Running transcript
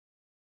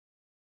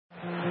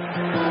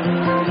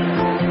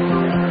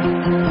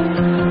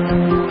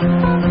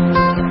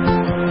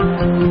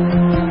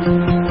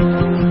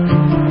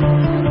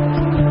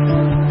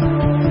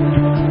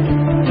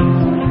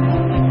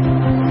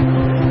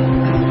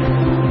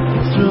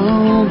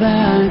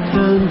back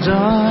the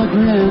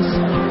darkness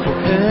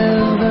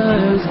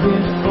forever is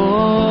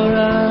before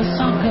us.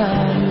 I'm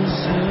glad you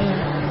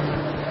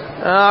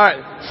said. All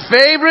right.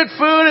 Favorite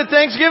food at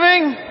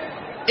Thanksgiving?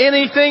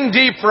 Anything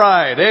deep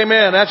fried.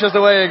 Amen. That's just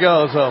the way it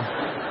goes. So,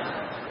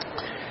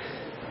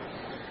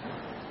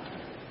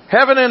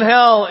 heaven and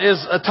hell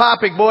is a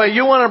topic. Boy,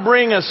 you want to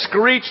bring a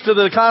screech to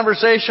the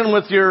conversation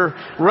with your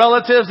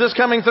relatives this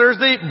coming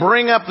Thursday?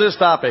 Bring up this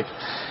topic.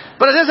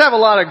 But it does have a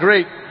lot of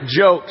great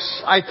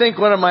jokes. I think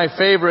one of my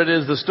favorite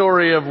is the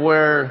story of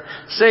where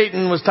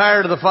Satan was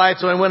tired of the fight,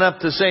 so he went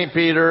up to St.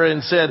 Peter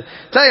and said,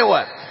 tell you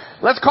what,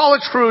 let's call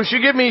it truce. You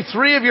give me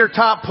 3 of your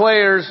top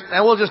players,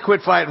 and we'll just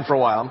quit fighting for a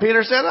while. And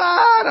Peter said,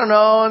 I don't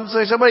know. And so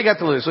he said, what do you got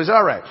to lose? So he said,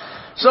 all right.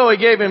 So he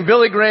gave him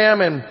Billy Graham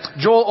and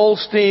Joel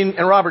Osteen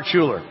and Robert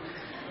Schuller.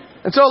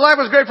 And so life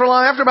was great for a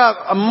long. After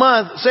about a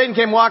month, Satan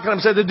came walking up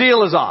and said, the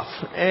deal is off.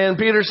 And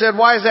Peter said,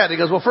 why is that? He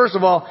goes, well, first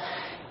of all,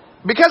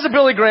 because of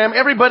Billy Graham,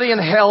 everybody in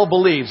hell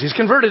believes. He's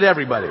converted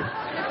everybody.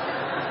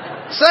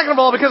 Second of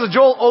all, because of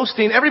Joel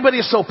Osteen, everybody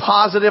is so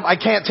positive, I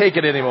can't take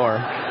it anymore.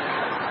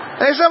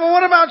 And he said, well,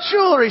 what about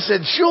Schuller? He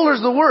said,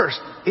 Schuller's the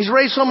worst. He's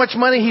raised so much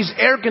money, he's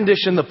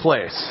air-conditioned the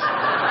place.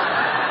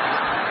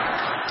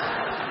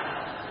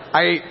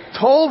 I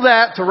told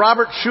that to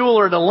Robert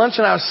Schuller at a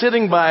luncheon I was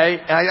sitting by,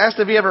 and I asked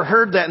if he ever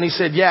heard that, and he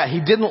said, yeah,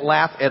 he didn't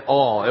laugh at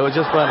all. It was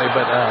just funny,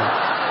 but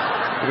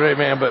great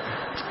man, but...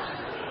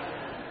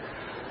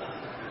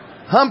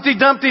 Humpty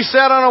Dumpty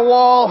sat on a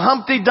wall.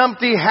 Humpty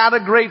Dumpty had a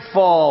great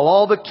fall.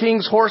 All the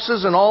king's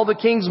horses and all the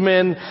king's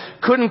men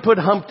couldn't put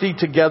Humpty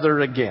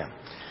together again.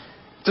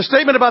 It's a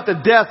statement about the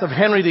death of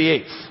Henry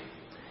VIII.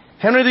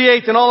 Henry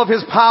VIII and all of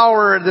his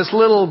power, this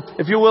little,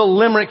 if you will,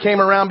 limerick came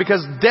around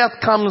because death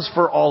comes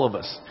for all of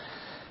us.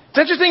 It's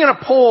interesting, in a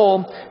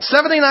poll,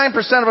 79%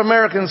 of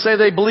Americans say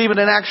they believe in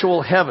an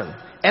actual heaven.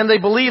 And they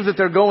believe that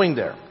they're going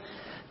there.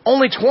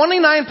 Only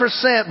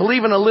 29%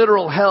 believe in a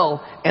literal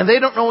hell, and they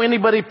don't know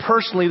anybody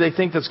personally they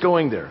think that's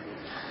going there.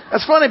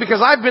 That's funny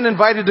because I've been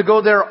invited to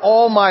go there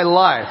all my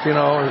life, you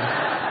know.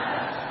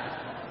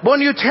 But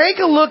when you take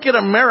a look at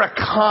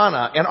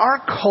Americana and our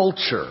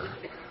culture,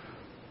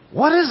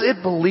 what does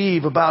it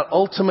believe about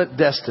ultimate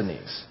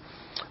destinies?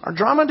 Our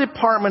drama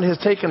department has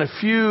taken a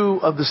few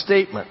of the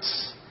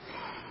statements.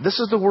 This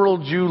is the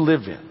world you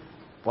live in.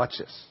 Watch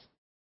this.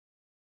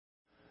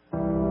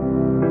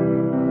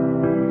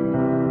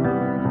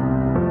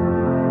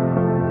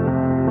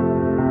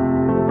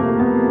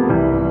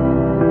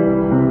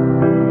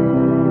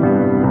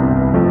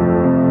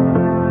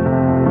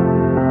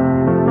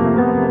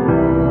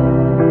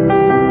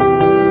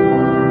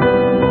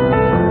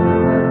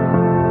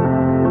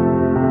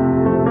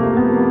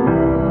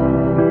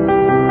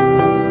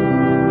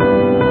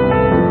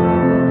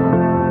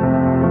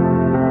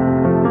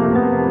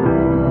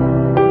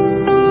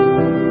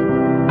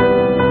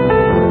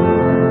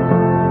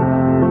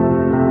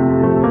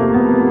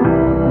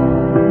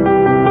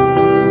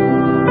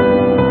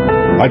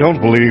 I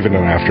don't believe in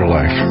an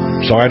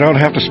afterlife, so I don't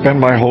have to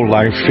spend my whole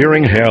life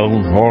fearing hell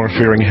or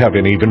fearing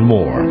heaven even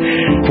more.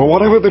 For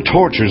whatever the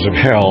tortures of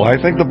hell, I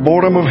think the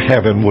boredom of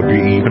heaven would be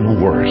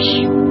even worse.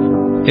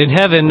 In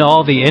heaven,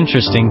 all the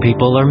interesting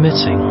people are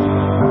missing.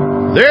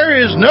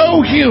 There is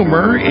no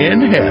humor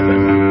in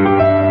heaven.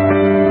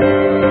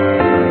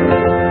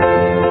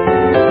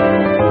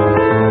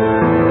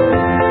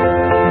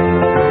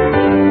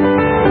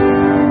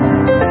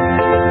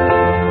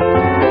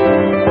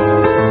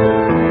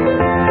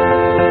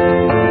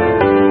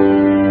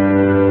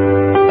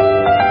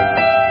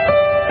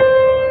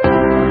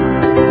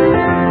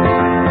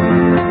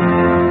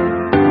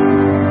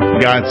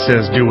 God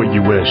says, do what you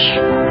wish.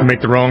 You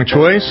make the wrong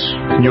choice,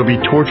 and you'll be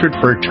tortured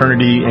for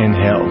eternity in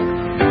hell.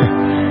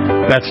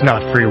 That's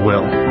not free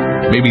will.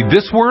 Maybe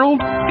this world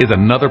is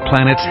another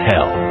planet's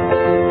hell.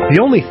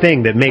 The only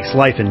thing that makes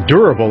life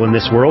endurable in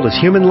this world is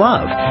human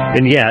love.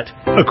 And yet,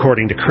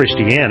 according to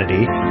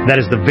Christianity, that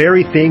is the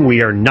very thing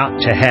we are not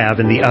to have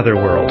in the other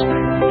world.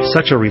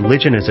 Such a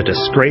religion is a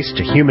disgrace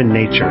to human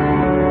nature.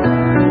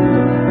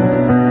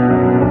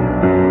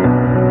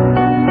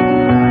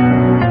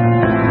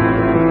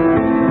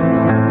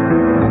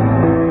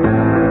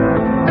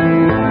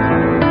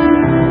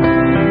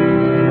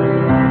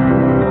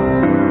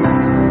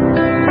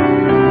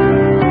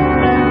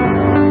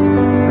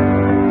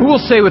 Who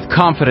will say with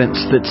confidence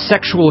that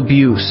sexual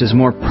abuse is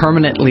more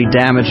permanently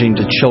damaging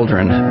to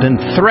children than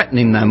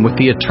threatening them with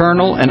the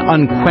eternal and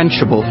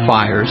unquenchable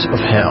fires of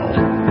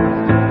hell?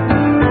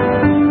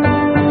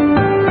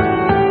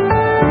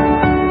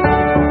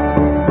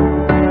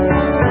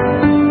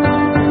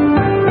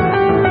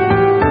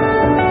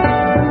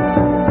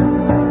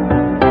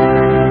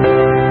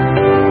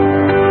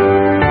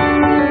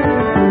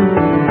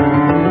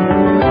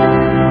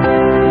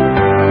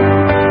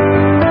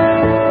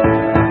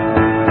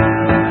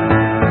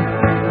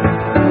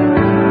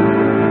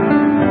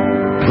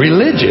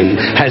 Religion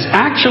has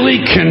actually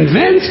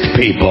convinced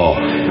people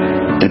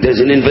that there's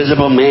an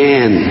invisible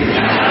man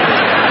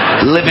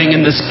living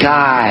in the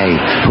sky,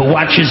 who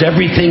watches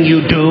everything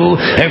you do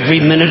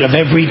every minute of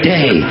every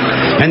day.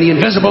 And the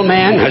invisible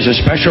man has a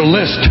special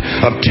list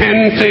of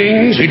 10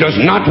 things he does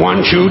not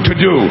want you to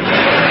do.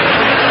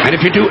 And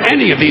if you do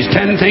any of these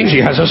 10 things, he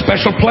has a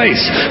special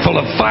place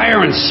full of fire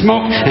and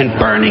smoke and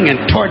burning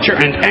and torture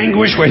and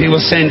anguish where he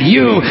will send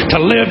you to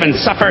live and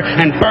suffer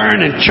and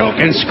burn and choke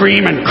and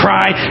scream and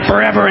cry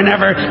forever and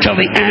ever till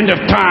the end of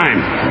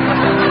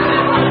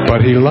time.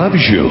 But he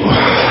loves you.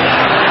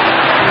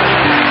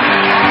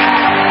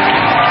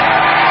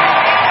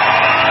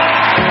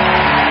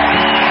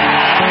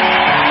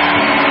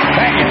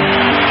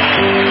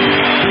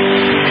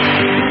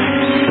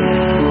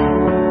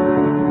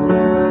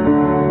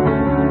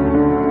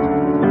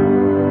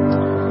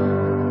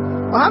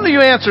 How do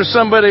you answer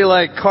somebody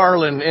like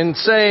Carlin in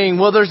saying,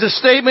 well, there's a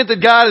statement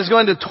that God is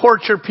going to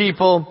torture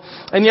people,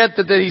 and yet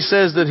that he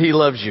says that he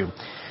loves you?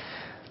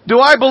 Do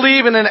I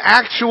believe in an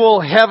actual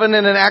heaven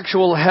and an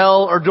actual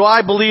hell, or do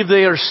I believe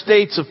they are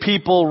states of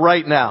people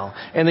right now?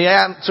 And the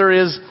answer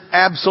is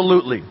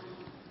absolutely.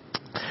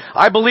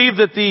 I believe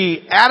that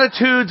the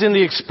attitudes and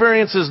the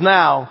experiences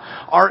now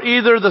are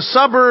either the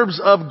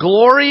suburbs of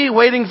glory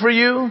waiting for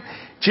you.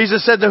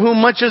 Jesus said, to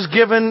whom much is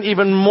given,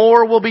 even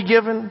more will be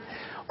given.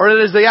 Or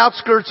it is the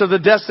outskirts of the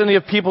destiny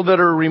of people that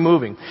are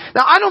removing.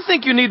 Now, I don't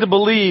think you need to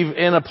believe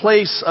in a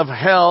place of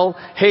hell,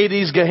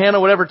 Hades,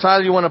 Gehenna, whatever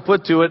title you want to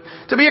put to it,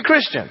 to be a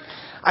Christian.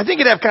 I think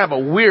you'd have kind of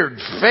a weird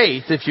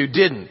faith if you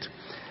didn't.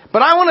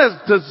 But I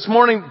want to this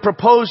morning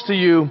propose to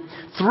you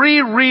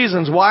 3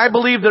 reasons why I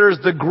believe there is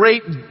the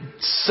great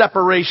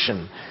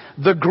separation,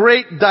 the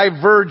great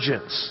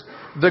divergence,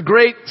 the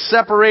great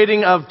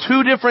separating of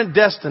 2 different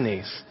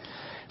destinies.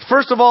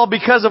 First of all,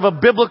 because of a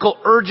biblical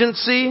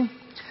urgency.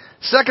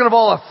 Second of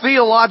all, a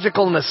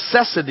theological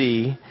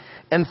necessity.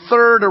 And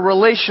third, a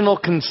relational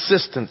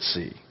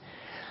consistency.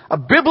 A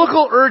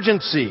biblical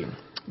urgency.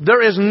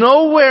 There is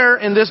nowhere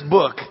in this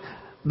book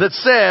that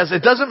says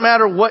it doesn't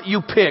matter what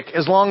you pick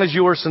as long as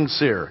you are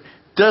sincere.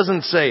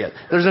 Doesn't say it.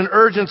 There's an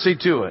urgency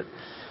to it.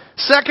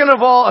 Second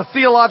of all, a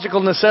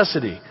theological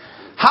necessity.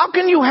 How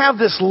can you have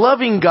this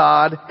loving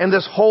God and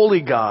this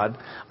holy God,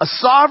 a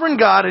sovereign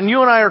God, and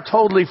you and I are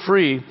totally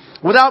free,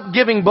 without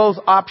giving both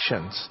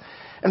options?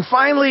 And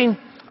finally,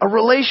 a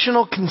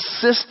relational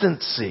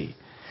consistency.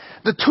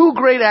 The 2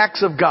 great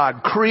acts of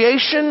God,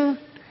 creation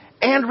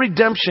and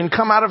redemption,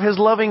 come out of His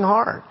loving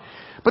heart.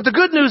 But the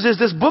good news is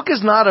this book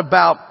is not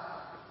about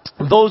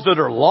those that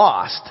are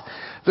lost.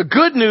 The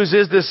good news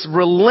is this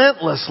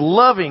relentless,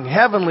 loving,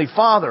 heavenly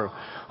Father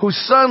whose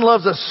Son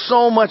loves us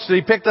so much that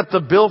He picked up the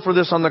bill for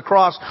this on the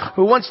cross,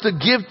 who wants to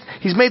give,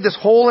 He's made this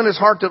hole in His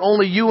heart that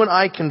only you and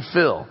I can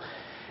fill.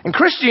 And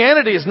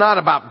Christianity is not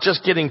about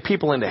just getting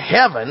people into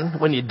heaven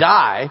when you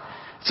die.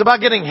 It's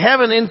about getting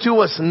heaven into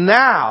us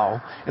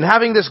now and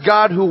having this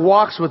God who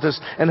walks with us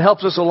and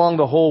helps us along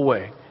the whole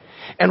way.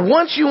 And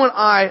once you and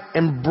I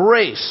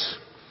embrace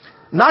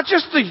not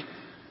just the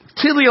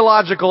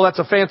teleological, that's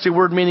a fancy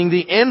word meaning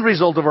the end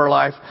result of our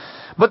life,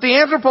 but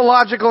the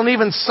anthropological and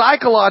even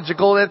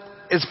psychological,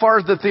 as far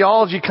as the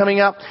theology coming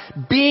out,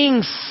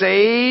 being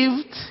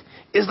saved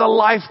is the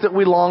life that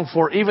we long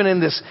for, even in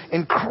this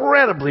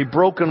incredibly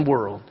broken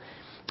world.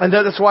 And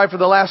that's why for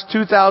the last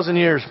 2,000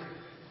 years,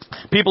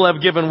 people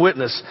have given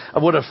witness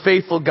of what a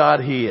faithful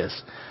God He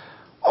is.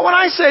 Well, when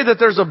I say that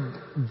there's a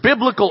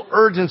biblical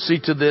urgency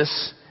to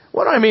this,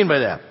 what do I mean by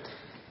that?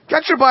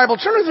 Got your Bible?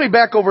 Turn with me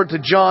back over to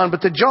John,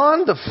 but to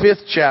John, the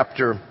 5th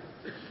chapter.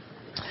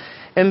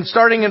 And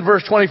starting in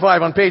verse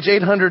 25 on page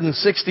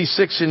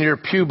 866 in your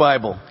Pew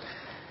Bible.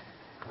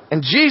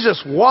 And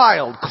Jesus'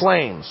 wild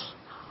claims.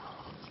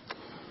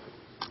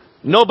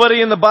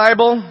 Nobody in the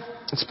Bible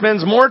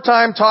spends more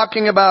time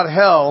talking about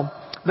hell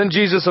than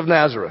Jesus of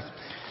Nazareth.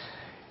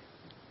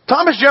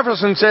 Thomas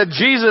Jefferson said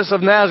Jesus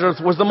of Nazareth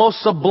was the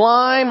most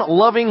sublime,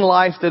 loving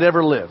life that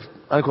ever lived.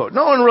 Unquote.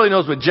 No one really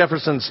knows what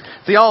Jefferson's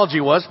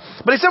theology was,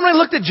 but he said when he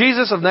looked at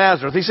Jesus of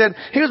Nazareth, he said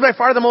he was by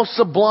far the most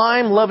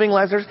sublime, loving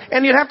life there is.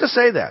 And you'd have to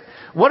say that.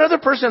 What other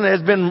person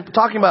has been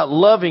talking about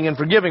loving and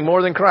forgiving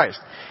more than Christ?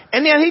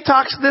 And yet he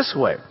talks this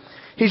way.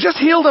 He just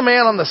healed a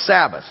man on the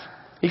Sabbath.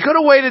 He could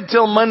have waited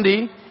till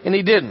Monday, and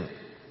he didn't.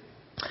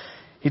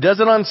 He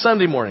does it on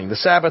Sunday morning. The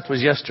Sabbath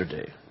was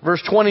yesterday.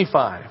 Verse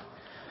 25.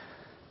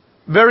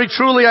 Very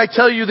truly I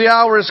tell you, the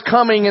hour is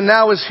coming and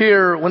now is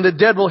here when the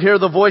dead will hear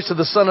the voice of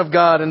the Son of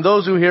God, and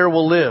those who hear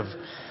will live.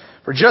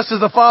 For just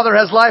as the Father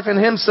has life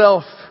in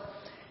Himself,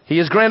 He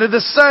has granted the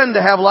Son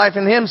to have life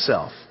in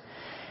Himself.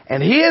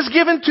 And He has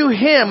given to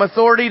Him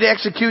authority to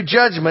execute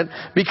judgment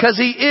because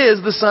He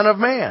is the Son of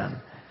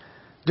Man.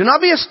 Do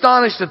not be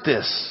astonished at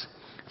this,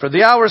 for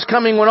the hour is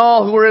coming when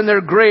all who are in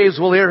their graves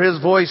will hear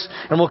His voice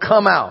and will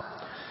come out.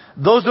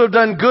 Those who have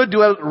done good to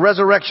a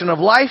resurrection of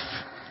life,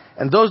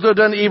 and those who have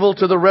done evil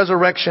to the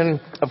resurrection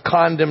of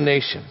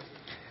condemnation.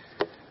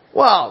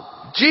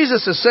 Well,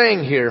 Jesus is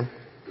saying here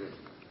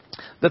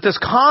that this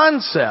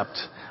concept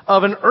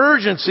of an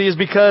urgency is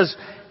because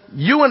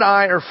you and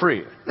I are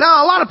free.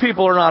 Now, a lot of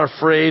people are not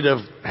afraid of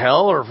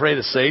hell or afraid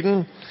of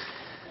Satan.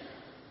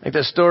 Like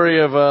that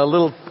story of a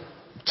little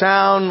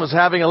town was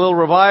having a little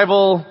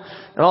revival,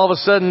 and all of a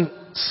sudden,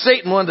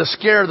 Satan wanted to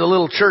scare the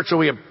little church,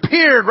 so he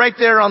appeared right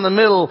there on the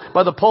middle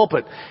by the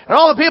pulpit. And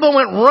all the people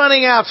went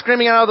running out,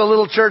 screaming out of the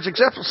little church,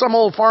 except for some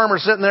old farmer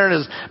sitting there in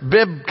his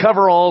bib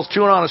coveralls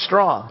chewing on a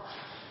straw.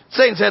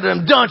 Satan said to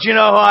him, "Don't you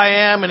know who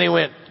I am?" And he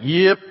went,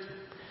 "Yep."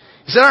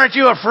 He said, "Aren't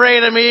you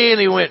afraid of me?" And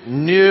he went,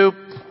 "Nope."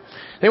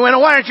 He went,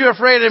 "Why aren't you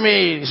afraid of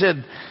me?" He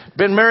said,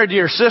 "Been married to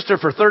your sister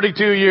for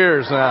 32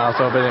 years now."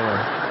 So, but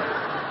anyway.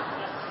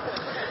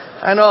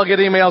 I know I'll get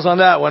emails on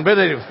that one, but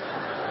anyway.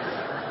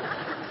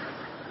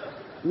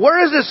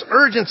 Where is this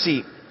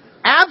urgency?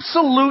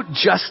 Absolute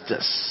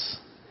justice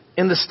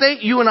in the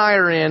state you and I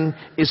are in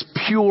is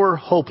pure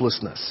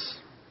hopelessness.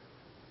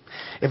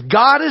 If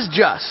God is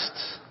just,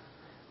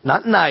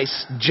 not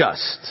nice,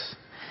 just,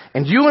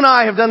 and you and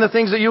I have done the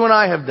things that you and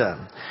I have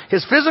done,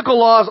 His physical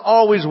laws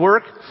always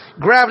work.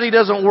 Gravity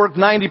doesn't work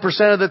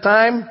 90% of the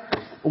time.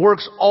 It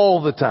works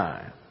all the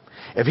time.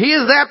 If He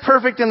is that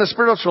perfect in the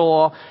spiritual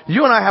law,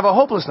 you and I have a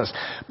hopelessness.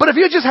 But if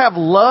you just have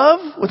love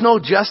with no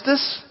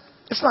justice,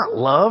 it's not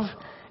love.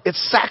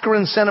 It's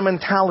saccharine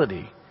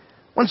sentimentality.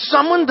 When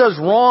someone does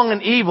wrong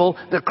and evil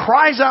that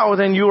cries out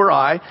within you or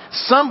I,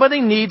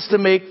 somebody needs to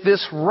make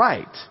this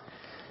right.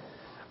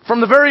 From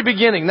the very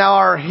beginning, now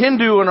our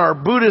Hindu and our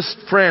Buddhist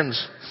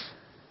friends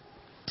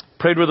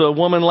prayed with a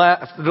woman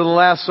after the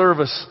last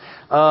service,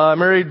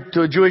 married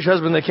to a Jewish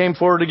husband. They came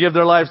forward to give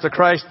their lives to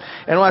Christ.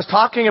 And when I was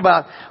talking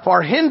about for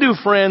our Hindu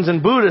friends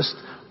and Buddhists,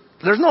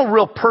 there's no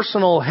real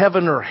personal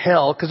heaven or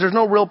hell because there's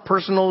no real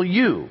personal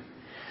you.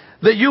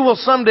 That you will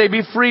someday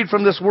be freed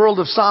from this world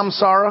of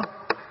samsara,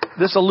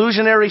 this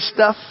illusionary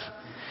stuff,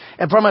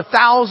 and from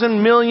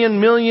 1,000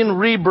 million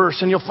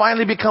rebirths, and you'll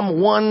finally become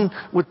one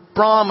with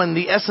Brahman,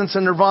 the essence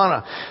of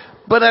nirvana.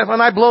 But when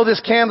I blow this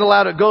candle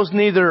out, it goes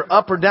neither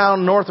up or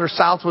down, north or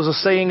south was a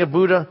saying of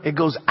Buddha. It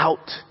goes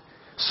out.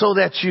 So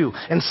that's you.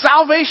 And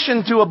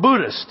salvation to a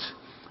Buddhist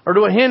or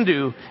to a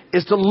Hindu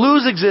is to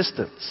lose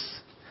existence.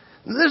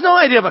 There's no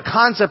idea of a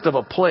concept of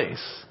a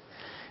place.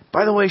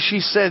 By the way, she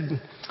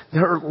said,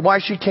 why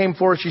she came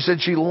forward, she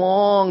said she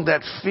longed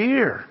that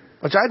fear,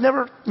 which I'd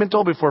never been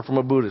told before from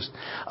a Buddhist,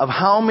 of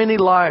how many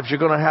lives you're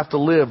going to have to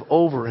live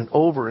over and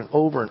over and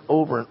over and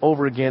over and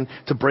over again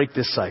to break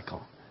this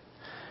cycle.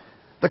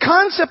 The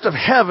concept of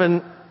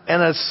heaven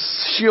and a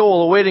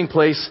Sheol, a waiting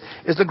place,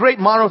 is the great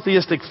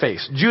monotheistic faith.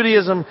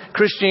 Judaism,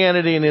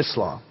 Christianity, and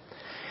Islam.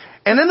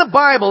 And in the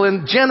Bible,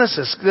 in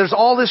Genesis, there's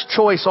all this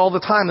choice all the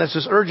time. There's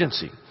this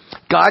urgency.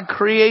 God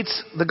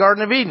creates the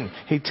Garden of Eden.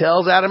 He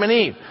tells Adam and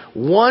Eve,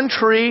 one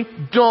tree,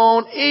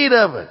 don't eat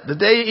of it. The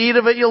day you eat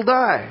of it, you'll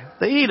die.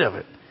 They eat of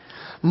it.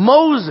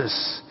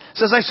 Moses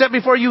says, I set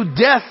before you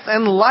death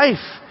and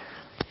life.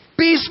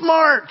 Be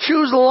smart.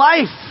 Choose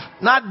life,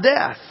 not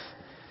death.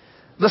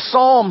 The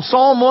Psalm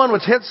 1,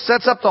 which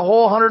sets up the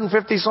whole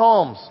 150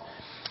 Psalms.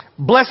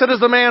 Blessed is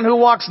the man who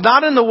walks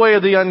not in the way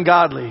of the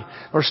ungodly,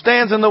 nor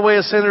stands in the way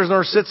of sinners,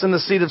 nor sits in the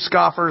seat of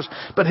scoffers,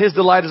 but his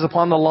delight is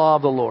upon the law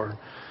of the Lord.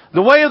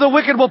 The way of the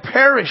wicked will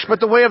perish, but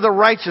the way of the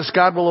righteous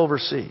God will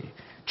oversee.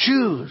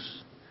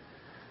 Choose.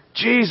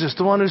 Jesus,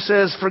 the one who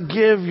says,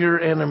 forgive your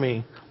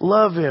enemy,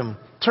 love him,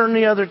 turn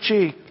the other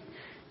cheek,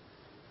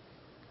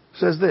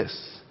 says this.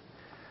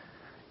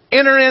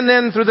 Enter in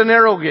then through the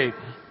narrow gate.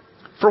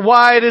 For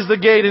wide is the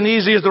gate and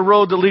easy is the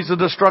road that leads to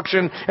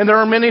destruction, and there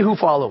are many who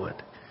follow it.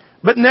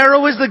 But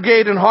narrow is the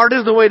gate and hard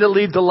is the way to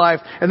lead to life,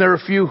 and there are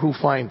few who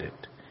find it.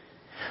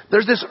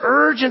 There's this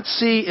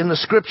urgency in the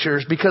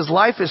scriptures because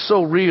life is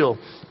so real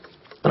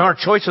and our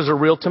choices are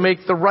real to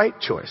make the right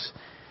choice.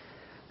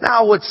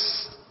 Now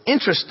what's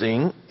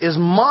interesting is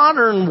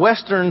modern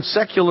Western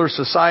secular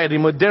society,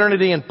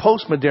 modernity and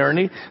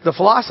postmodernity, the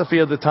philosophy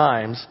of the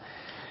times,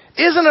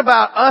 isn't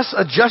about us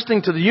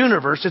adjusting to the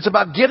universe. It's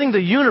about getting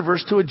the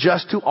universe to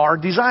adjust to our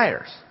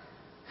desires.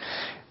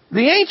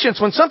 The ancients,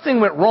 when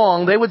something went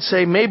wrong, they would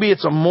say maybe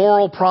it's a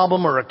moral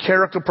problem or a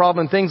character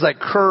problem, and things like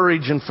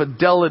courage and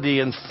fidelity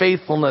and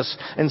faithfulness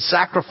and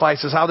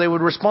sacrifice is how they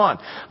would respond.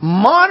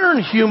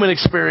 Modern human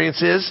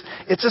experience is,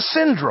 it's a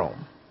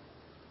syndrome.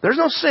 There's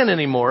no sin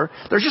anymore.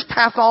 There's just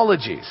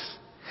pathologies.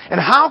 And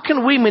how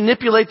can we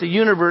manipulate the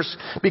universe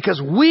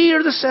because we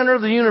are the center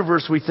of the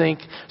universe, we think,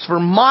 for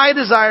my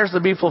desires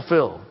to be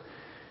fulfilled?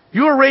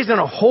 You were raised in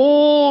a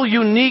whole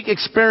unique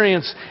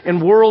experience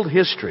in world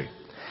history.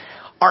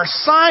 Our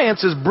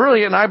science is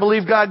brilliant and I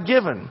believe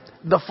God-given.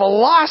 The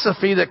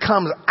philosophy that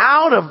comes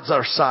out of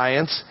our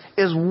science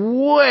is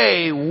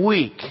way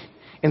weak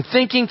in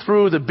thinking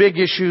through the big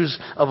issues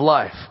of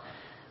life.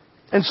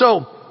 And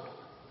so,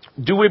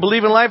 do we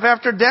believe in life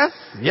after death?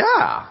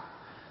 Yeah.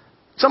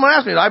 Someone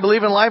asked me, do I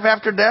believe in life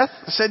after death?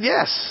 I said,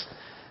 yes.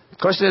 The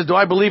question is, do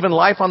I believe in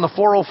life on the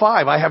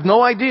 405? I have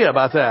no idea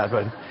about that.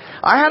 But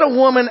I had a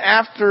woman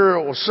after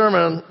a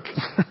sermon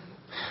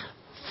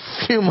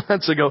a few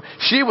months ago.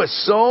 She was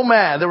so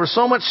mad. There was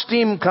so much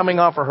steam coming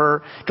off of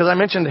her because I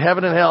mentioned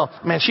heaven and hell.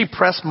 Man, she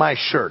pressed my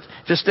shirt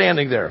just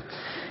standing there.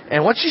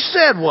 And what she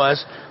said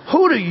was,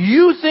 who do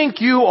you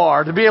think you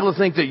are to be able to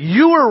think that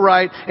you are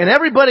right and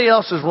everybody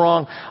else is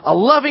wrong? A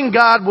loving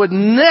God would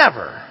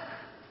never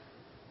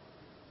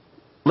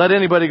let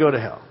anybody go to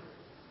hell.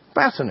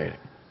 Fascinating.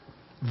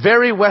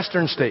 Very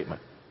Western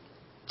statement.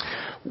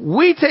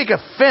 We take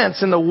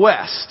offense in the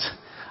West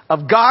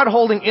of God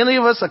holding any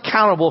of us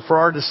accountable for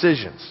our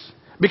decisions.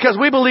 Because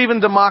we believe in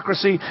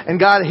democracy and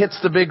God hits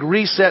the big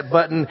reset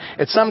button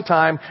at some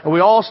time and we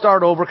all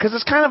start over because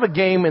it's kind of a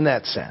game in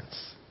that sense.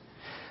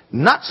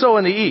 Not so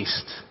in the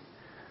East.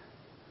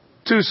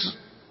 2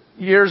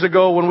 years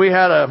ago when we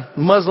had a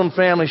Muslim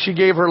family, she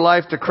gave her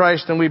life to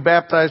Christ and we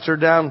baptized her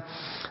down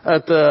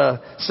at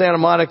the Santa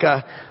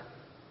Monica.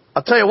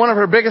 I'll tell you, one of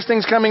her biggest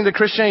things coming to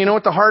Christianity, you know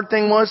what the hard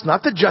thing was?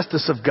 Not the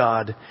justice of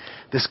God.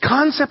 This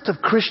concept of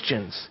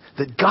Christians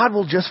that God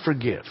will just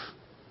forgive.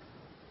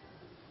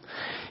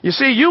 You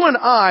see, you and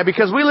I,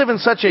 because we live in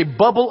such a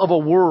bubble of a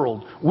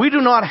world, we do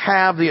not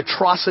have the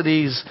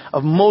atrocities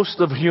of most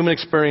of human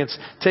experience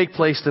take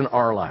place in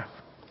our life.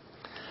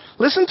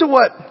 Listen to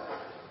what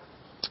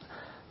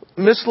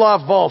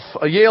Mislav Volf,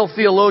 a Yale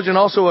theologian,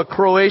 also a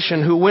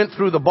Croatian who went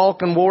through the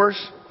Balkan Wars,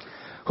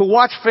 who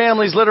watched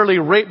families literally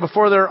raped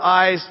before their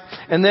eyes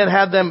and then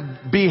had them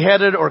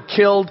beheaded or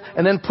killed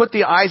and then put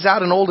the eyes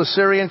out, an old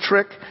Assyrian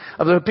trick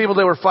of the people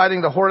they were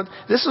fighting, the horde.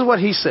 This is what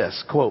he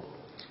says, quote,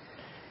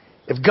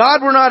 "If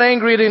God were not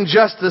angry at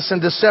injustice and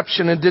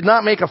deception and did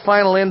not make a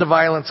final end to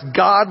violence,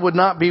 God would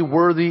not be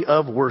worthy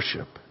of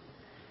worship.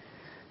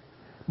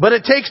 But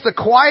it takes the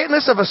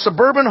quietness of a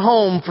suburban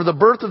home for the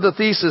birth of the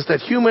thesis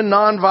that human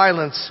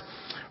nonviolence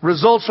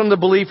results from the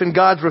belief in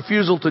God's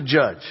refusal to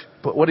judge."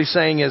 But what he's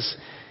saying is,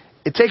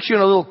 it takes you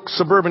in a little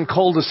suburban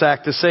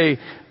cul-de-sac to say,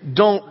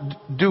 don't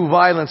do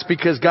violence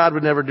because God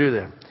would never do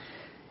that.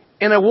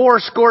 In a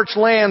war-scorched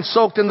land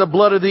soaked in the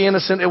blood of the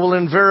innocent, it will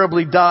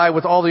invariably die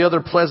with all the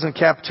other pleasant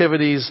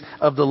captivities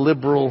of the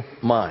liberal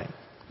mind.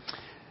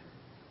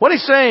 What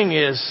he's saying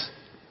is,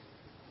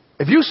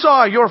 if you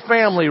saw your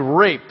family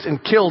raped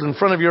and killed in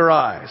front of your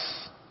eyes,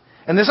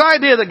 and this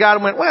idea that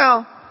God went,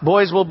 well,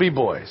 boys will be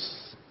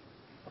boys.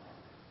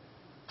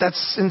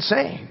 That's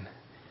insane.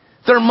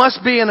 There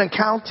must be an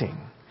accounting.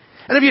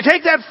 And if you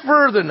take that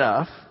further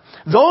enough,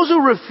 those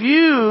who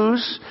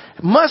refuse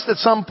must at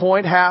some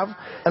point have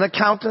an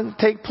accounting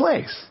take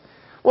place.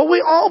 Well,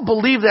 we all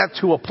believe that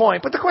to a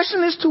point, but the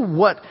question is to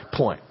what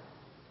point?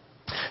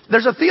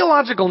 There's a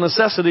theological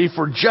necessity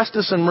for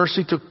justice and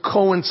mercy to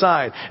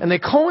coincide, and they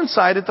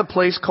coincide at the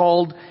place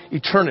called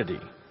eternity.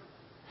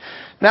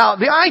 Now,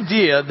 the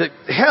idea that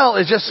hell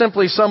is just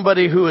simply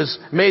somebody who has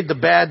made the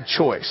bad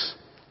choice,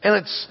 and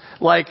it's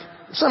like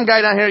some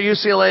guy down here at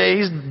UCLA,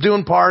 he's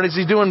doing parties,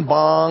 he's doing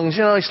bongs,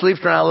 he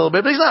sleeps around a little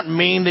bit, but he's not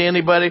mean to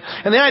anybody.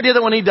 And the idea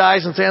that when he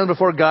dies and stands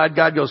before God,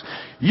 God goes,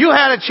 you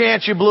had a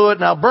chance, you blew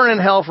it, now burn in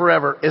hell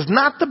forever, is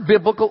not the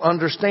biblical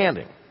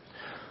understanding.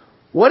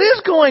 What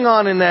is going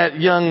on in that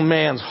young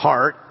man's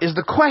heart is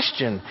the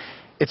question.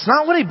 It's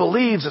not what he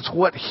believes, it's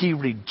what he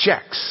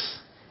rejects.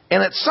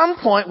 And at some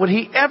point, would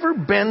he ever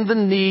bend the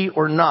knee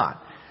or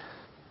not?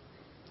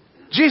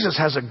 Jesus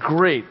has a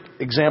great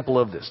example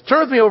of this. Turn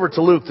with me over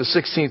to Luke, the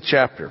 16th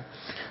chapter.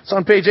 It's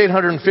on page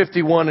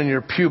 851 in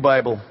your pew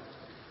Bible.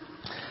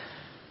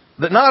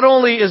 That not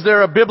only is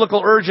there a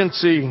biblical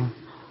urgency,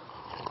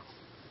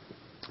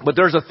 but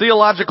there's a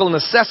theological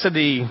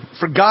necessity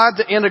for God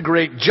to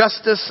integrate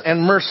justice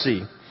and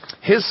mercy,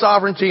 His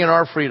sovereignty and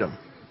our freedom.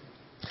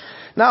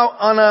 Now,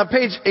 on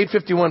page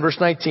 851, verse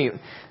 19,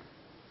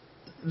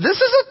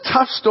 this is a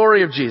tough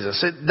story of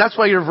Jesus. That's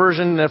why your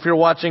version, if you're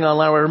watching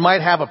online,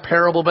 might have a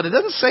parable, but it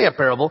doesn't say a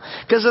parable,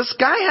 because this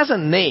guy has a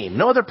name.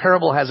 No other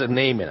parable has a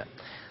name in it.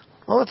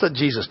 Well, let's let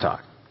Jesus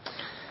talk.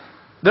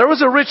 There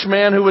was a rich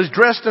man who was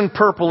dressed in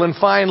purple and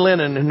fine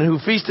linen and who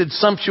feasted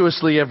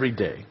sumptuously every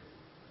day.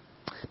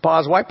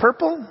 Pause. Why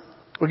purple?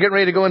 We're getting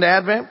ready to go into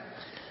Advent.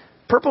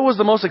 Purple was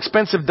the most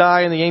expensive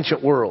dye in the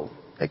ancient world.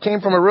 It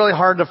came from a really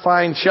hard to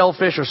find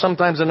shellfish or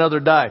sometimes another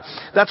dye.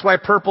 That's why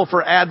purple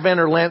for Advent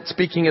or Lent,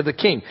 speaking of the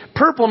king.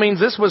 Purple means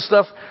this was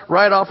stuff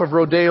right off of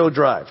Rodeo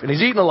Drive. And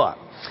he's eating a lot.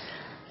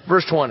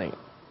 Verse 20.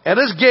 At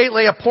his gate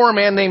lay a poor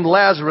man named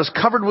Lazarus,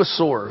 covered with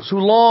sores, who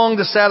longed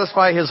to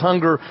satisfy his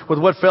hunger with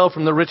what fell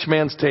from the rich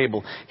man's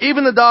table.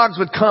 Even the dogs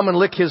would come and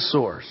lick his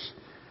sores.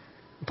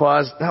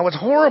 Pause. Now, what's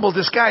horrible,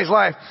 this guy's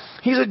life,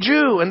 he's a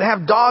Jew, and to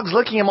have dogs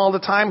licking him all the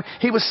time,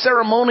 he was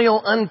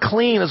ceremonial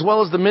unclean as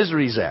well as the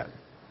misery he's at.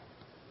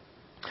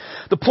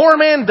 The poor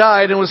man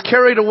died and was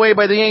carried away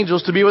by the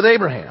angels to be with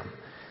Abraham.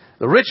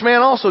 The rich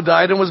man also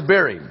died and was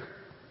buried.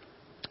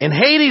 In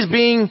Hades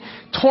being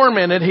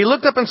tormented, he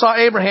looked up and saw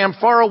Abraham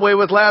far away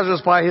with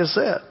Lazarus by his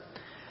side.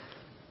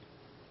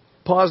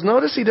 Pause.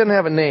 Notice he didn't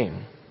have a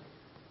name.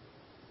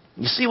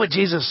 You see what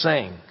Jesus is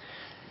saying?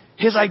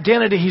 His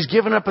identity, he's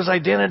given up his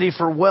identity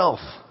for wealth.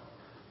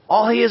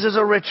 All he is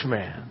a rich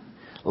man.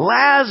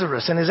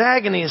 Lazarus in his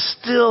agony is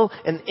still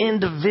an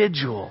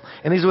individual.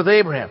 And he's with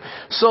Abraham.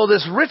 So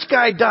this rich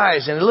guy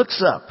dies and he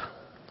looks up.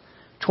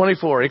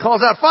 24. He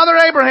calls out, Father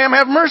Abraham,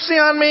 have mercy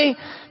on me.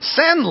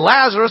 Send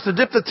Lazarus to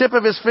dip the tip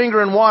of his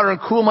finger in water and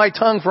cool my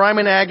tongue, for I'm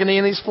in agony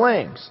in these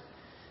flames.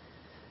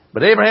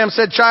 But Abraham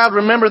said, Child,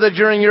 remember that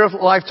during your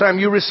lifetime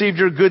you received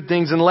your good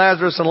things, and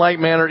Lazarus in like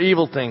manner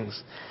evil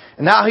things.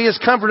 And now he is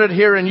comforted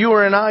here and you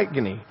are in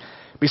agony.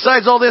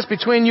 Besides all this,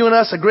 between you and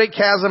us, a great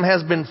chasm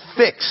has been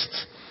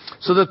fixed,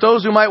 so that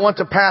those who might want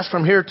to pass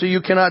from here to you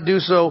cannot do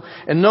so,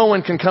 and no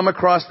one can come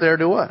across there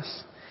to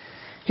us.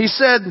 He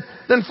said,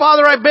 then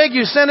Father, I beg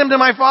you, send him to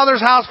my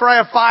father's house, for I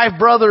have 5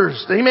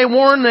 brothers, that he may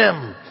warn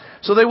them,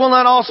 so they will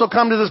not also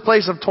come to this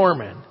place of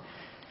torment.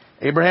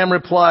 Abraham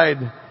replied,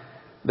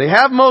 they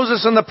have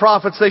Moses and the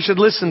prophets, they should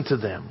listen to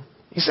them.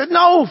 He said,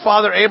 no,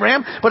 Father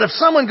Abraham, but if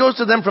someone goes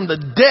to them from the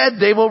dead,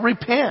 they will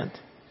repent.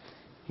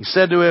 He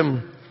said to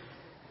him,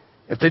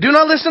 if they do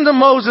not listen to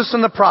Moses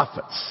and the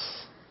prophets,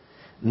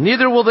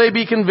 neither will they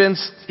be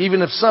convinced,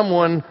 even if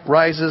someone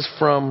rises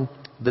from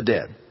the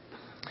dead.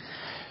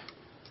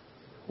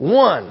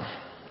 1,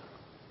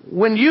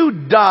 when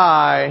you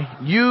die,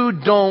 you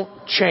don't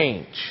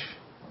change.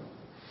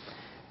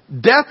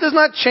 Death does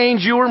not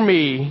change you or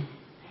me.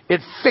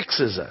 It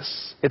fixes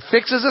us. It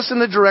fixes us in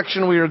the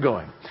direction we are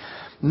going.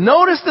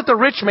 Notice that the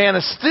rich man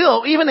is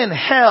still, even in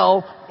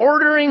hell,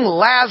 ordering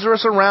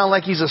Lazarus around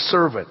like he's a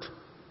servant.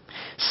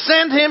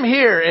 Send him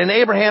here. And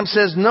Abraham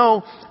says,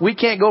 no, we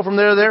can't go from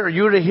there to there, or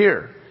you to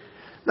here.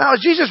 Now,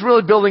 is Jesus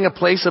really building a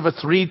place of a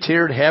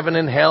 3-tiered heaven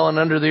and hell and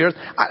under the earth?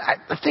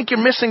 I think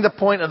you're missing the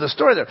point of the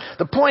story there.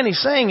 The point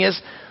he's saying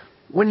is,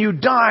 when you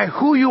die,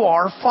 who you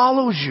are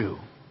follows you.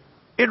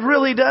 It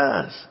really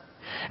does.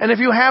 And if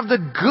you have the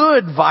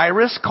good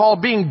virus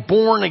called being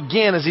born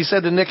again, as he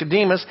said to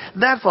Nicodemus,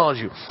 that follows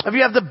you. If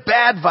you have the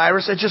bad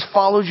virus, it just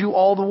follows you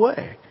all the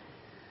way.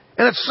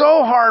 And it's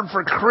so hard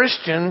for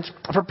Christians,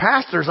 for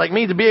pastors like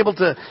me, to be able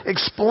to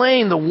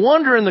explain the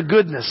wonder and the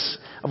goodness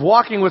of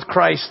walking with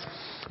Christ,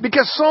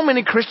 because so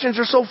many Christians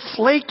are so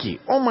flaky.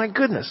 Oh my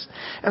goodness.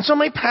 And so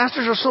many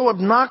pastors are so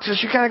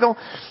obnoxious. You kind of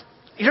go,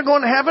 you're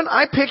going to heaven?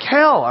 I pick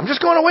hell. I'm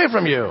just going away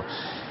from you.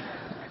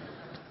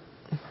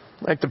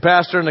 Like the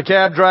pastor and the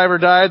cab driver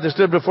died. They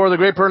stood before the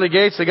great pearly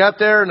gates. They got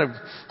there, and the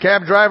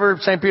cab driver,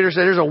 St. Peter,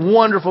 said, here's a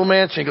wonderful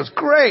mansion. He goes,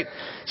 great.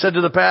 He said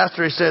to the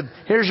pastor, he said,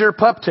 here's your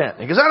pup tent.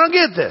 He goes, I don't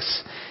get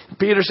this.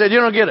 Peter said, you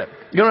don't get it.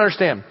 You don't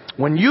understand.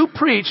 When you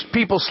preached,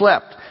 people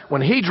slept.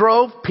 When he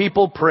drove,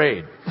 people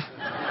prayed.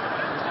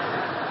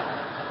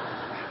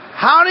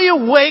 How do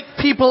you wake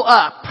people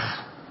up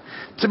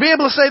to be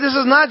able to say this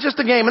is not just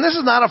a game, and this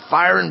is not a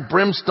fire and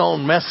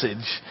brimstone message.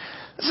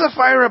 This is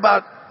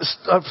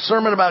a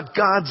sermon about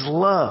God's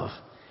love.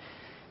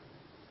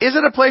 Is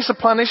it a place of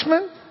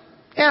punishment?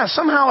 Yeah,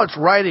 somehow it's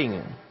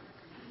writing.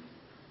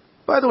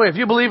 By the way, if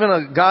you believe in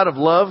a God of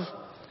love,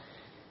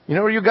 you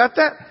know where you got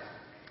that?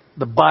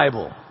 The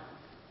Bible.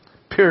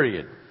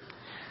 Period.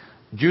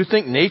 Do you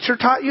think nature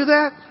taught you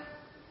that?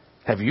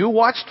 Have you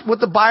watched what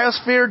the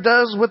biosphere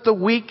does with the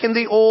weak and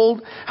the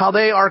old? How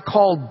they are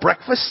called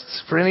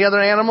breakfasts for any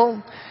other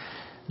animal?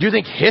 Do you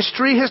think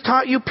history has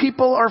taught you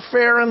people are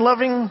fair and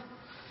loving?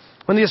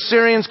 When the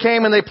Assyrians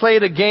came and they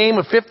played a game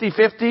of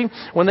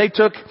 50-50, when they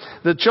took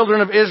the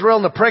children of Israel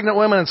and the pregnant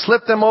women and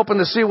slit them open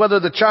to see whether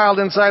the child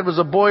inside was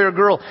a boy or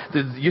girl, do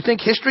you think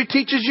history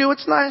teaches you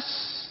it's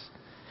nice?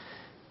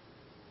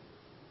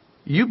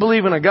 You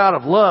believe in a God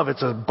of love,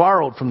 it's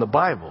borrowed from the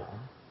Bible.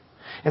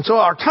 And so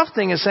our tough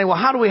thing is saying, well,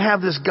 how do we have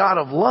this God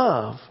of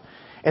love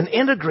and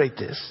integrate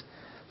this?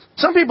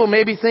 Some people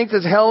maybe think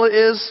that hell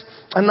is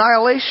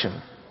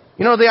annihilation.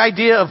 You know, the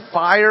idea of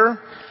fire,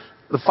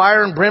 the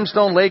fire and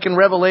brimstone lake in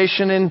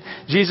Revelation, and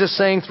Jesus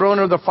saying, throw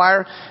into the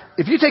fire.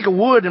 If you take a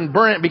wood and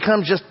burn it, it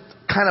becomes just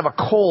kind of a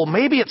coal.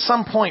 Maybe at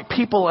some point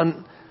people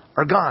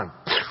are gone,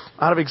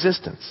 out of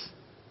existence.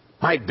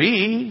 Might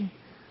be.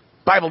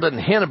 Bible doesn't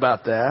hint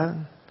about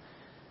that.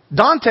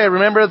 Dante,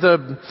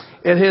 remember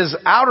in his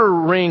outer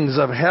rings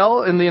of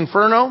hell in the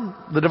Inferno,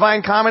 the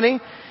Divine Comedy,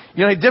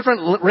 you know,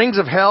 different rings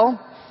of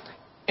hell.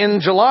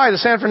 In July, the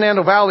San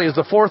Fernando Valley is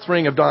the 4th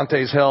ring of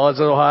Dante's hell, as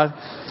it'll have.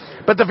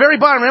 But the very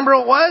bottom, remember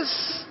what it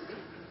was?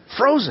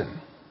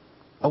 Frozen.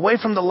 Away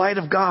from the light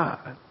of God.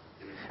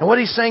 And what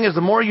he's saying is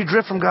the more you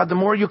drift from God, the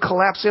more you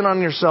collapse in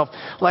on yourself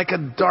like a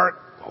dark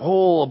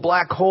hole, a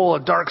black hole, a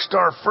dark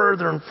star,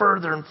 further and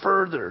further and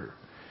further.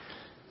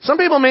 Some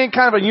people make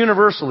kind of a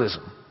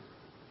universalism.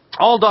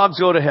 All dogs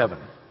go to heaven.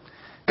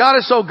 God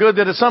is so good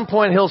that at some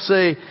point he'll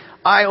say,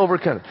 I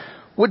overcome.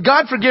 Would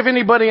God forgive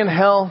anybody in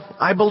hell?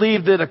 I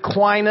believe that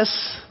Aquinas,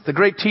 the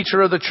great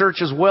teacher of the church,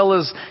 as well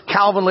as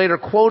Calvin later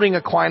quoting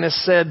Aquinas,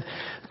 said,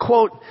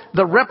 quote,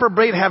 the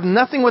reprobate have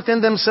nothing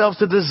within themselves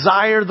to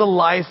desire the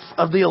life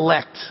of the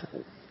elect.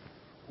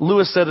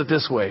 Lewis said it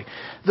this way,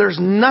 there's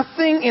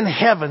nothing in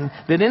heaven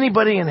that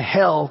anybody in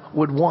hell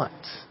would want.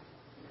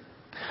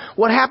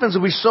 What happens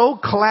if we so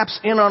collapse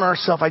in on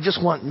ourselves, I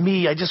just want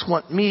me, I just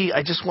want me,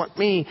 I just want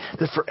me,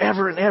 that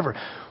forever and ever.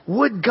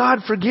 Would God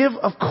forgive?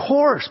 Of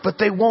course, but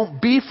they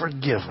won't be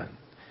forgiven.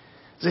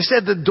 As I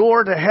said, the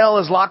door to hell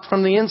is locked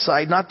from the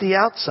inside, not the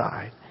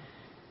outside.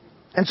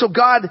 And so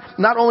God,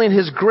 not only in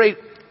His great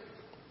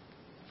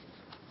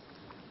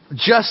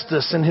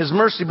justice and His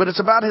mercy, but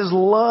it's about His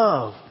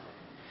love.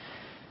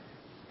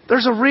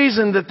 There's a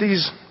reason that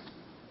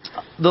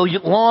the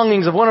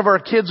longings of one of our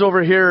kids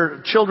over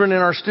here, children in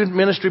our student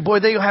ministry, boy,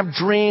 they have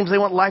dreams. They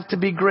want life to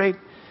be great.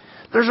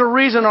 There's a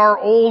reason our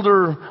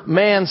older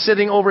man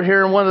sitting over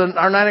here in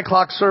our 9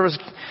 o'clock service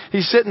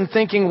He's sitting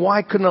thinking,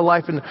 why couldn't a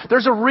life...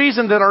 There's a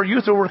reason that our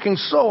youth are working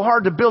so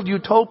hard to build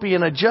utopia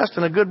and a just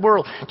and a good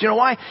world. Do you know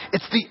why?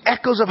 It's the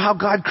echoes of how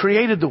God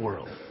created the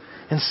world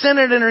and sent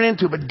it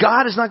into it. But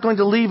God is not going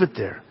to leave it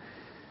there.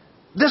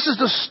 This is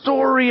the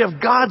story of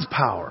God's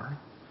power.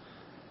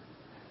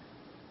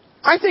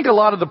 I think a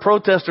lot of the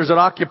protesters that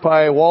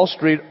occupy Wall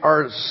Street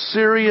are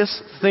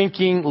serious,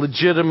 thinking,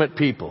 legitimate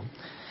people.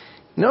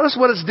 Notice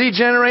what it's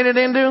degenerated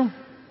into?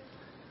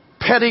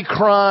 Petty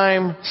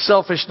crime,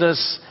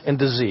 selfishness, and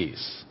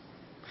disease.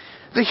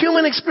 The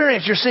human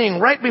experience you're seeing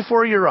right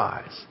before your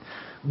eyes.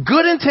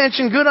 Good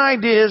intention, good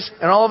ideas,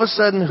 and all of a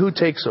sudden, who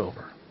takes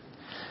over?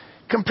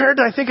 Compared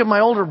to, I think, of my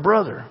older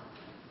brother.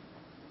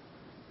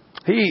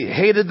 He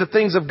hated the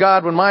things of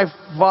God when my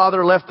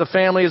father left the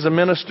family as a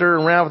minister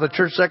and ran with a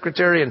church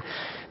secretary. And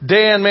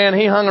Dan, man,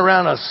 he hung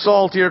around a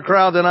saltier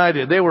crowd than I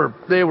did. They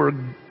were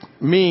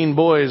mean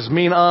boys,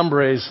 mean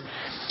hombres.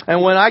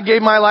 And when I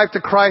gave my life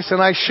to Christ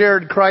and I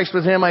shared Christ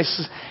with him,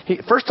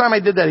 first time I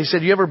did that, he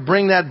said, you ever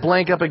bring that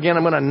blank up again,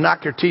 I'm going to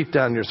knock your teeth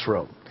down your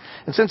throat.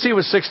 And since he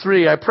was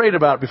 6'3", I prayed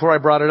about it before I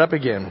brought it up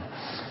again.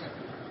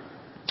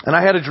 And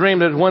I had a dream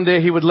that one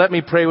day he would let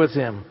me pray with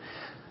him.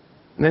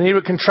 And then he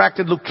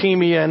contracted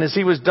leukemia, and as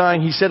he was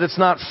dying, he said, it's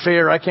not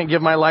fair. I can't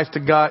give my life to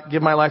God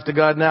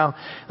now.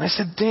 And I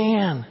said,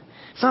 Dan,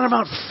 it's not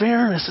about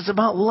fairness. It's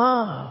about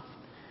love.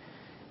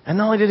 And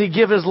not only did he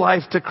give his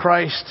life to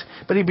Christ,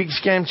 but he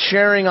began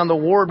sharing on the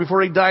ward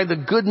before he died the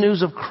good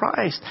news of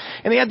Christ.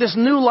 And he had this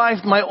new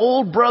life, my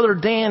old brother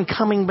Dan,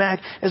 coming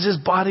back as his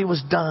body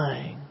was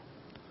dying.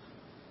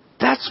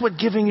 That's what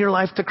giving your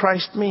life to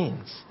Christ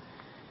means.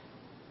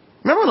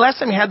 Remember the last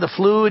time you had the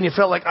flu and you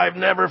felt like, I've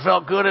never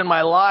felt good in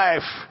my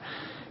life?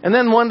 And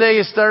then one day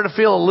you started to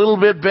feel a little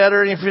bit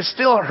better. And if you're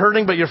still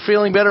hurting but you're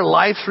feeling better,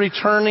 life's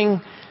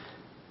returning.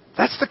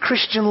 That's the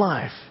Christian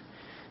life.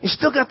 You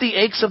still got the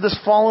aches of this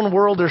fallen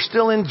world. There's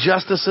still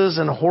injustices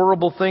and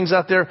horrible things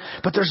out there.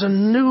 But there's a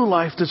new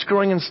life that's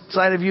growing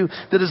inside of you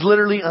that is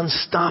literally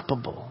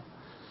unstoppable.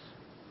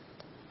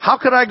 How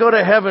could I go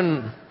to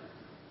heaven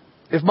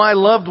if my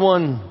loved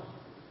one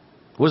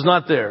was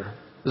not there?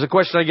 There's a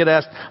question I get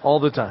asked all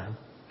the time.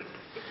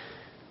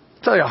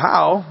 I'll tell you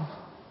how.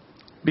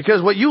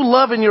 Because what you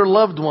love in your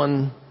loved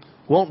one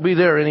won't be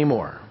there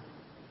anymore.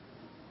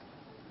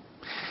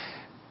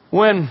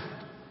 When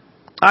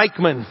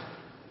Eichmann,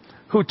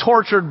 who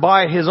tortured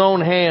by his own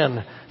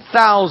hand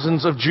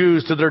thousands of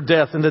Jews to their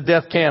death in the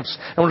death camps,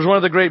 and was one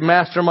of the great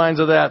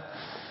masterminds of that,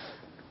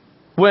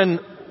 when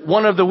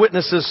one of the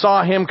witnesses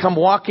saw him come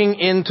walking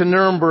into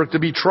Nuremberg to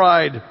be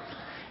tried,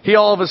 he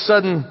all of a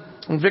sudden...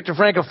 And Viktor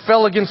Frankl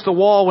fell against the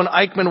wall when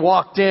Eichmann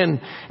walked in.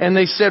 And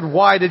they said,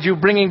 why did you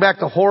bringing back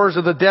the horrors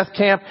of the death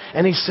camp?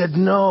 And he said,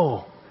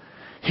 no.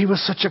 He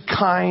was such a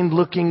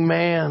kind-looking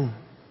man.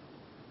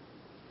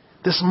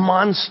 This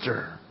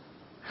monster.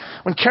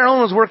 When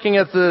Carolyn was working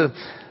at the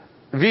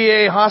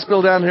VA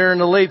hospital down here in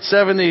the late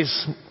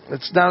 70s,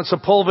 it's down in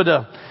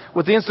Sepulveda,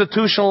 with the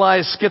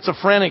institutionalized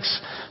schizophrenics,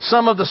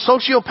 some of the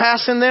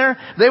sociopaths in there,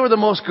 they were the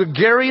most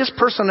gregarious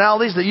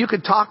personalities that you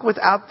could talk with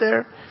out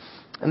there.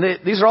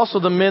 And these are also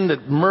the men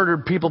that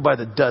murdered people by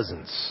the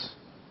dozens.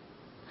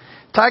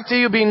 Talk to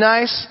you, be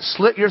nice,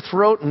 slit your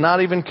throat, and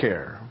not even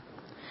care.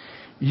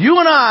 You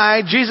and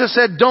I, Jesus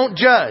said, don't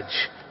judge.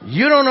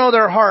 You don't know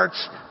their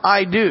hearts,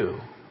 I do.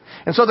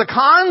 And so the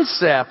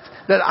concept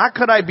that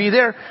could I be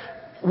there,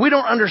 we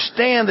don't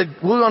understand that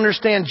we'll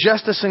understand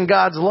justice and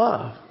God's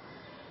love.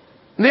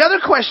 And the other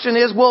question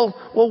is, well,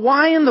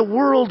 why in the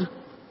world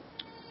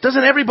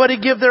doesn't everybody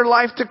give their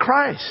life to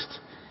Christ?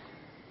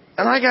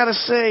 And I got to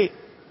say,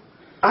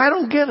 I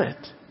don't get it.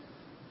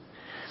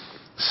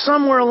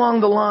 Somewhere along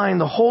the line,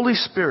 the Holy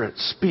Spirit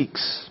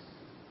speaks.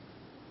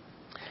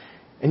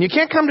 And you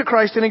can't come to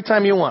Christ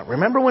anytime you want.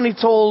 Remember when he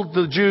told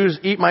the Jews,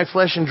 eat my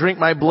flesh and drink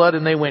my blood,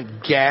 and they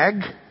went gag?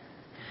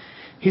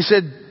 He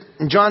said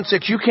in John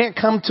 6, you can't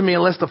come to me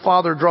unless the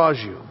Father draws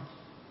you.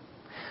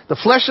 The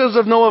flesh is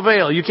of no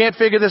avail. You can't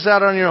figure this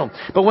out on your own.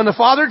 But when the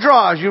Father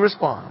draws, you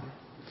respond.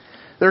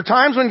 There are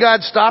times when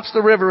God stops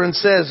the river and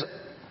says,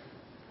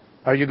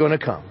 are you going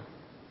to come?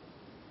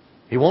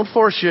 He won't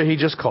force you, he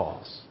just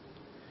calls.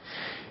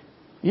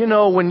 You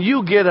know, when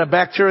you get a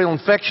bacterial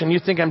infection, you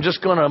think, I'm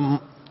just going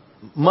to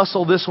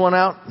muscle this one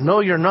out. No,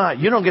 you're not.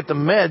 You don't get the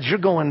meds, you're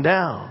going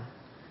down.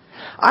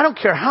 I don't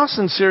care how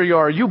sincere you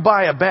are. You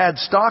buy a bad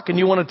stock and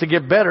you want it to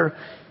get better.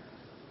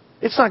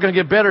 It's not going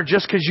to get better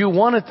just because you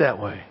want it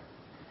that way.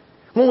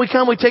 When we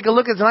come, we take a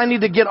look at it, and I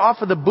need to get off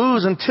of the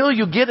booze. Until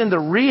you get into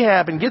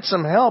rehab and get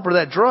some help or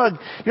that drug,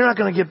 you're not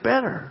going to get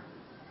better.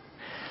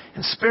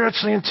 And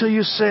spiritually, until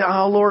you say,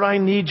 oh, Lord, I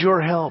need your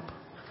help.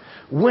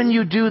 When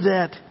you do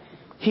that,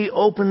 he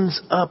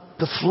opens up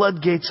the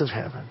floodgates of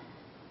heaven.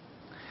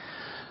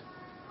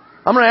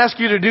 I'm going to ask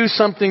you to do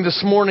something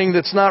this morning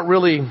that's not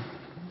really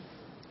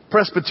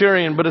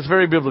Presbyterian, but it's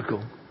very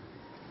biblical.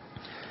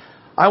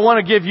 I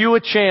want to give you a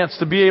chance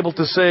to be able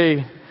to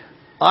say,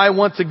 I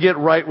want to get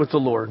right with the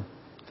Lord.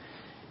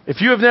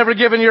 If you have never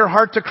given your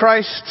heart to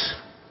Christ,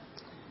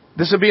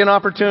 this would be an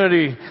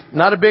opportunity.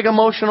 Not a big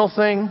emotional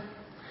thing.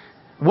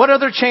 What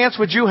other chance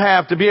would you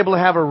have to be able to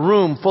have a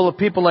room full of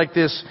people like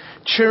this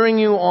cheering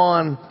you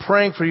on,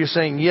 praying for you,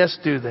 saying, yes,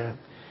 do that?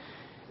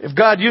 If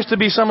God used to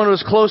be someone who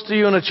was close to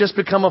you and it's just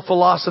become a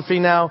philosophy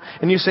now,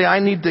 and you say, I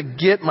need to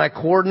get my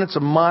coordinates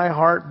of my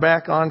heart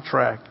back on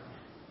track.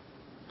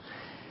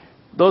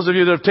 Those of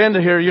you that attend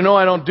here, you know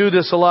I don't do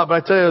this a lot,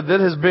 but I tell you, that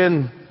has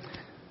been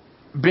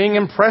being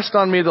impressed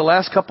on me the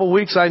last couple of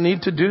weeks. I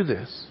need to do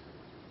this.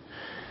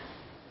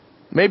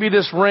 Maybe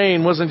this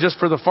rain wasn't just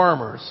for the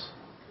farmers.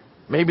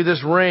 Maybe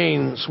this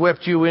rain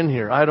swept you in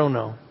here. I don't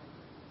know.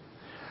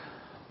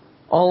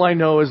 All I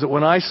know is that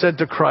when I said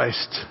to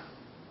Christ,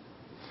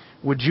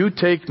 would you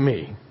take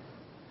me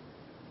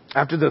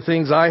after the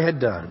things I had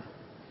done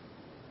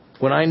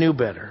when I knew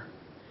better,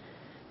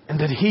 and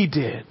that He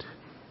did.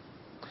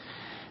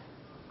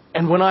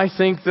 And when I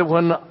think that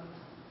when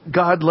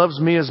God loves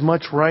me as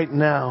much right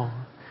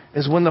now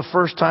as when the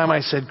first time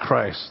I said,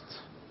 Christ,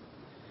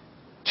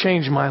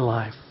 change my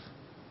life.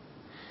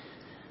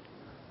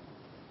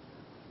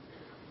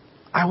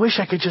 I wish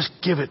I could just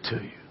give it to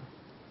you,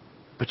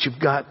 but you've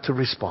got to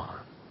respond.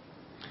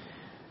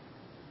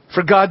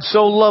 For God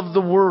so loved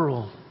the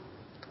world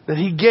that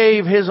He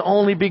gave His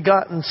only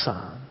begotten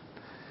Son,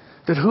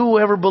 that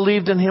whoever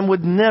believed in Him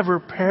would never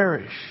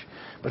perish,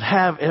 but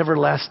have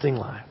everlasting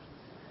life.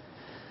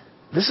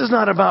 This is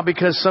not about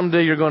because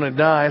someday you're going to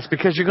die. It's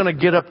because you're going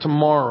to get up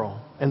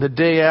tomorrow and the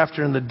day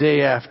after and the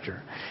day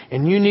after.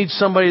 And you need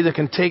somebody that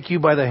can take you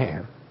by the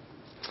hand.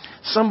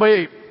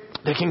 Somebody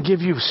that can give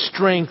you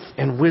strength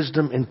and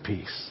wisdom and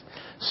peace.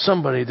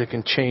 Somebody that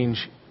can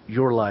change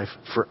your life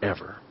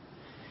forever.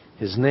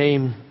 His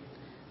name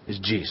is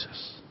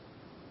Jesus.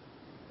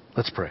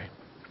 Let's pray.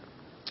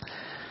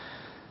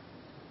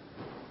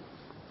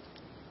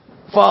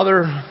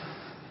 Father,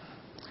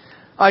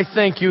 I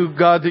thank you,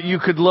 God, that you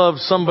could love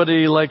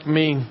somebody like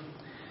me.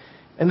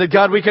 And that,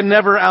 God, we can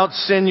never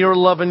out-sin your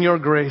love and your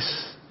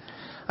grace.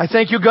 I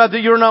thank you, God,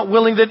 that you're not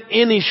willing that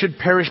any should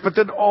perish, but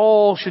that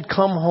all should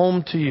come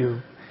home to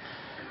you.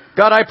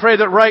 God, I pray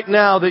that right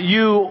now, that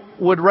you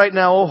would right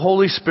now, oh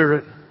Holy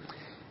Spirit,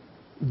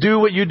 do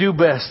what you do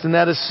best, and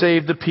that is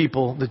save the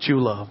people that you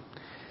love.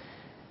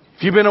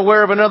 If you've been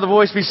aware of another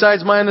voice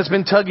besides mine that's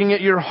been tugging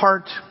at your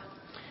heart,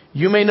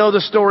 you may know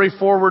the story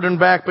forward and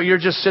back, but you're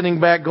just sitting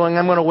back going,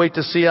 I'm going to wait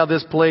to see how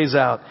this plays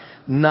out.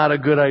 Not a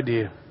good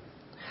idea.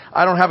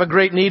 I don't have a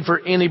great need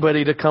for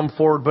anybody to come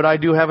forward, but I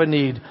do have a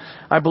need.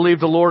 I believe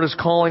the Lord is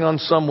calling on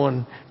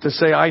someone to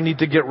say, I need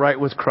to get right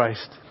with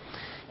Christ.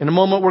 In a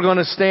moment, we're going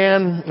to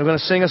stand. We're going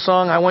to sing a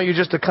song. I want you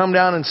just to come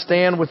down and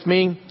stand with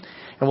me,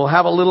 and we'll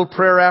have a little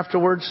prayer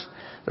afterwards.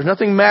 There's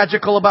nothing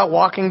magical about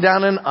walking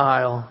down an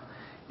aisle.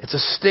 It's a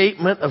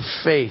statement of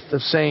faith, of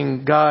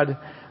saying, God,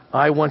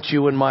 I want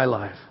you in my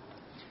life.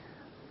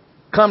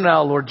 Come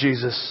now, Lord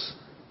Jesus.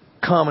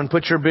 Come and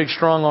put your big,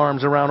 strong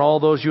arms around all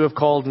those you have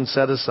called and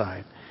set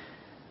aside.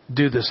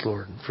 Do this,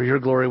 Lord. For your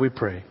glory we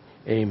pray.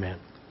 Amen.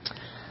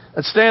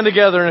 Let's stand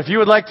together. And if you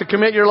would like to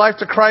commit your life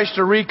to Christ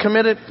or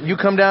recommit it, you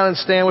come down and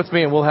stand with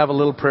me and we'll have a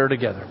little prayer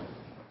together.